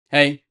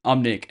Hey,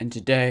 I'm Nick, and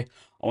today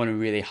I want to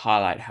really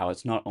highlight how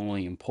it's not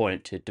only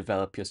important to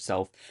develop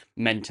yourself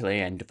mentally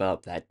and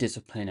develop that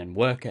discipline and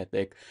work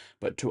ethic,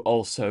 but to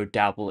also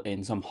dabble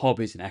in some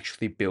hobbies and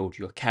actually build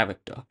your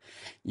character.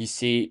 You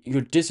see,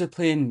 your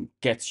discipline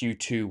gets you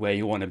to where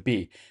you want to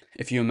be.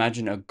 If you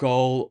imagine a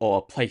goal or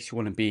a place you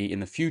want to be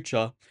in the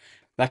future,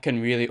 that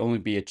can really only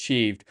be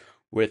achieved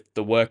with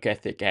the work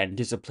ethic and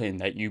discipline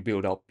that you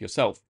build up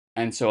yourself.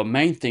 And so a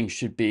main thing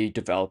should be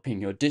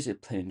developing your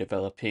discipline,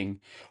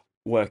 developing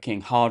working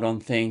hard on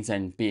things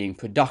and being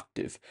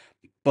productive.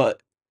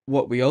 But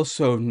what we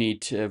also need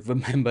to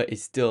remember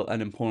is still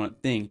an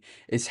important thing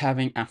is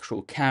having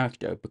actual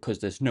character, because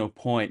there's no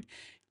point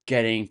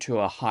getting to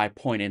a high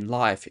point in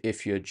life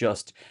if you're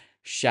just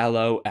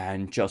shallow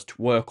and just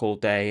work all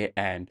day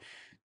and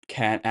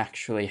can't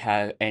actually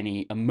have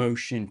any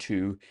emotion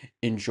to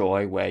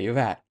enjoy where you're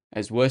at.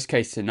 As worst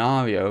case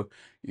scenario,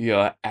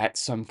 you're at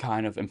some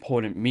kind of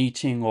important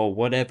meeting or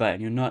whatever,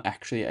 and you're not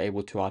actually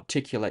able to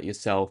articulate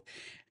yourself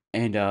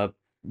in a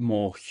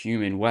more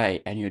human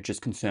way, and you're just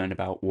concerned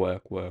about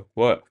work, work,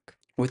 work.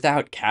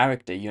 Without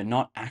character, you're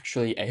not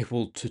actually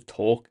able to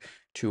talk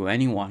to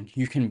anyone.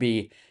 You can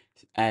be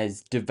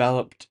as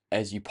developed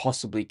as you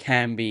possibly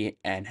can be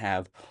and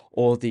have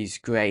all these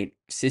great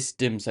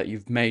systems that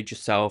you've made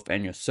yourself,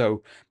 and you're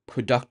so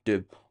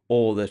productive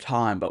all the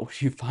time. But when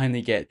you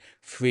finally get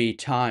free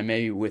time,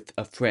 maybe with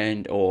a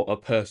friend or a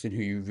person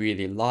who you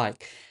really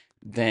like,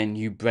 then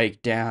you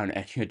break down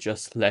and you're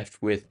just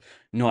left with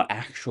not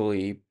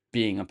actually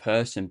being a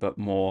person, but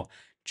more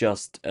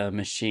just a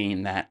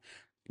machine that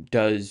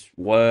does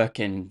work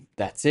and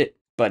that's it.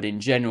 But in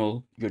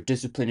general, your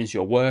discipline is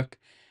your work,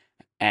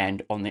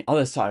 and on the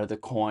other side of the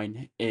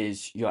coin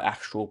is your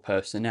actual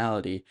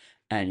personality,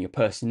 and your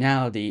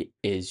personality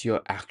is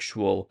your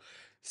actual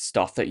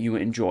stuff that you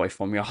enjoy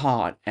from your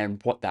heart.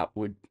 And what that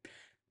would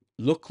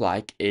look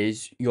like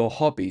is your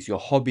hobbies. Your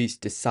hobbies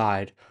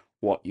decide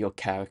what your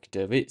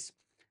character is.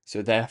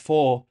 So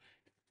therefore,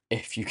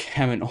 if you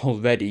haven't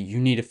already, you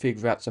need to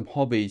figure out some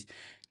hobbies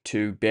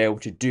to be able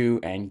to do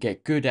and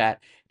get good at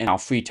in our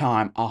free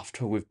time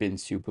after we've been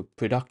super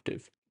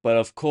productive. But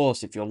of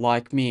course, if you're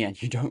like me and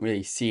you don't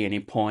really see any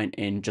point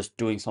in just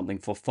doing something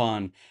for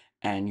fun,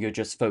 and you're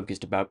just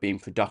focused about being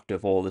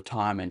productive all the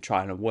time and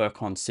trying to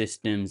work on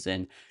systems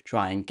and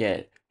try and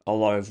get a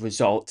lot of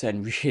results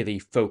and really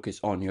focus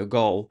on your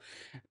goal,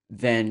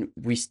 then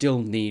we still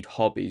need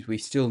hobbies. We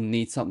still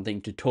need something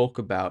to talk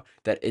about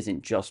that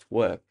isn't just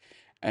work.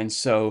 And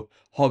so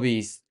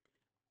hobbies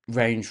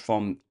range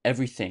from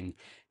everything.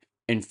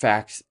 In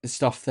fact,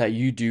 stuff that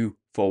you do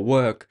for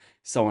work,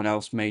 someone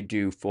else may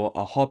do for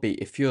a hobby.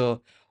 If you're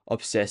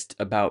obsessed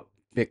about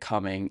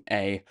becoming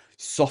a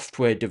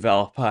software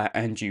developer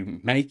and you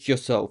make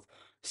yourself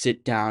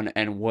sit down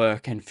and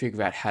work and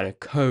figure out how to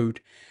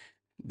code,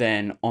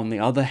 then on the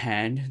other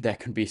hand, there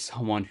can be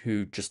someone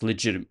who just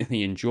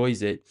legitimately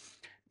enjoys it,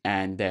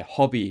 and their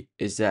hobby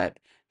is that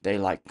they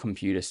like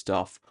computer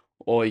stuff.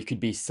 Or you could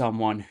be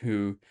someone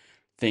who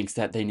thinks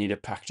that they need to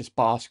practice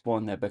basketball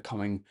and they're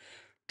becoming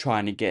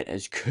trying to get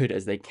as good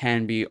as they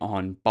can be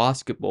on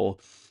basketball.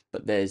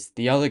 But there's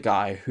the other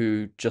guy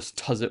who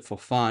just does it for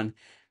fun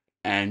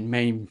and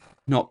may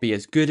not be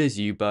as good as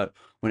you, but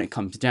when it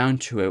comes down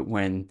to it,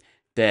 when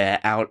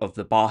they're out of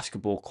the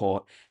basketball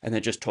court and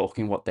they're just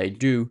talking what they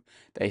do,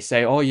 they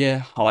say, "Oh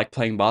yeah, I like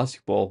playing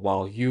basketball,"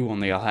 while you, on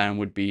the other hand,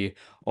 would be,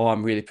 "Oh,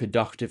 I'm really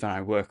productive and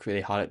I work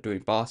really hard at doing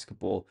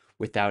basketball,"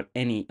 without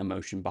any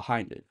emotion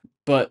behind it.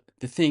 But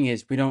the thing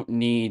is, we don't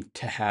need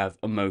to have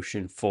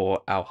emotion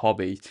for our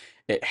hobbies.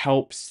 It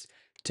helps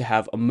to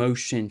have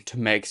emotion to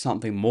make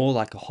something more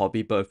like a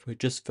hobby, but if we're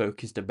just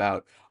focused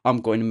about,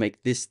 I'm going to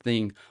make this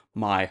thing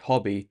my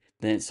hobby,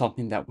 then it's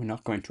something that we're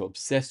not going to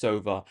obsess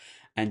over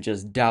and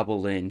just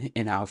dabble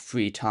in our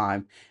free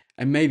time,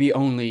 and maybe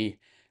only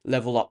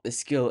level up the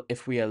skill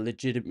if we are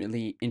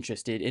legitimately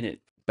interested in it.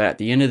 But at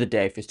the end of the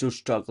day, if you're still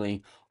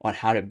struggling on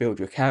how to build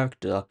your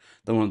character,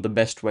 then one of the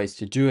best ways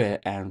to do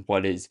it, and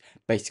what is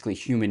basically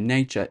human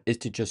nature, is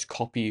to just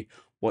copy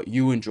what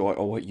you enjoy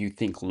or what you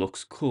think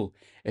looks cool.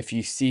 If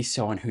you see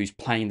someone who's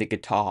playing the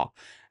guitar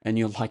and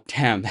you're like,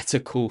 damn, that's a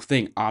cool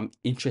thing, I'm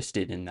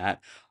interested in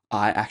that,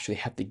 I actually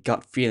have the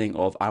gut feeling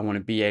of I want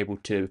to be able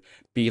to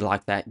be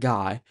like that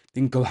guy,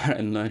 then go out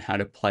and learn how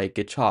to play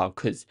guitar,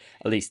 because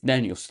at least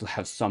then you'll still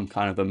have some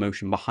kind of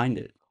emotion behind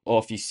it. Or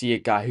if you see a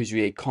guy who's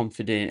really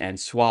confident and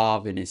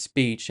suave in his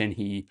speech and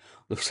he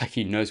looks like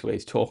he knows what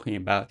he's talking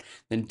about,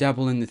 then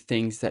dabble in the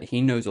things that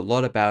he knows a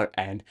lot about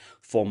and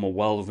form a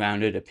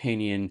well-rounded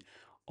opinion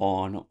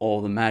on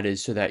all the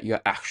matters, so that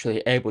you're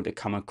actually able to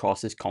come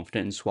across as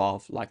confident and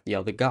suave like the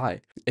other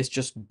guy. It's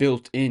just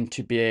built in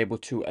to be able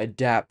to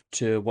adapt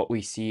to what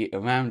we see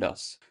around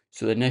us.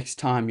 So the next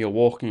time you're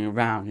walking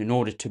around, in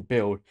order to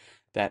build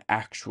that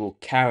actual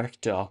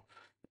character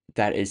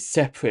that is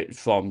separate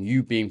from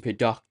you being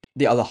productive,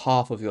 the other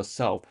half of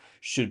yourself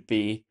should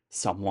be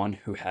someone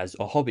who has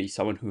a hobby,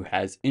 someone who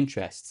has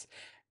interests.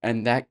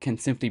 And that can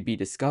simply be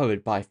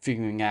discovered by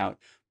figuring out,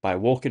 by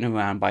walking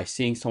around, by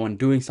seeing someone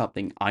doing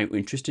something. Are you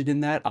interested in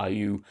that? Are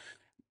you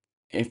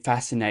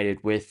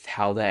fascinated with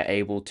how they're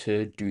able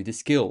to do the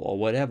skill or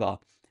whatever.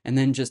 And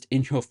then just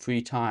in your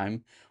free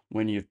time,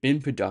 when you've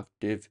been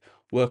productive,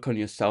 work on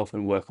yourself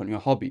and work on your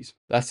hobbies.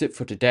 That's it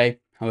for today.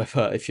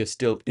 However, if you're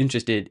still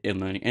interested in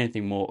learning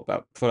anything more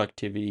about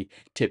productivity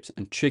tips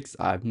and tricks,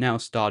 I've now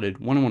started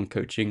one-on-one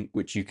coaching,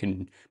 which you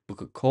can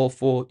book a call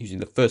for using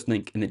the first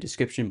link in the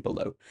description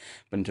below.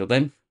 But until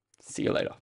then, see you later.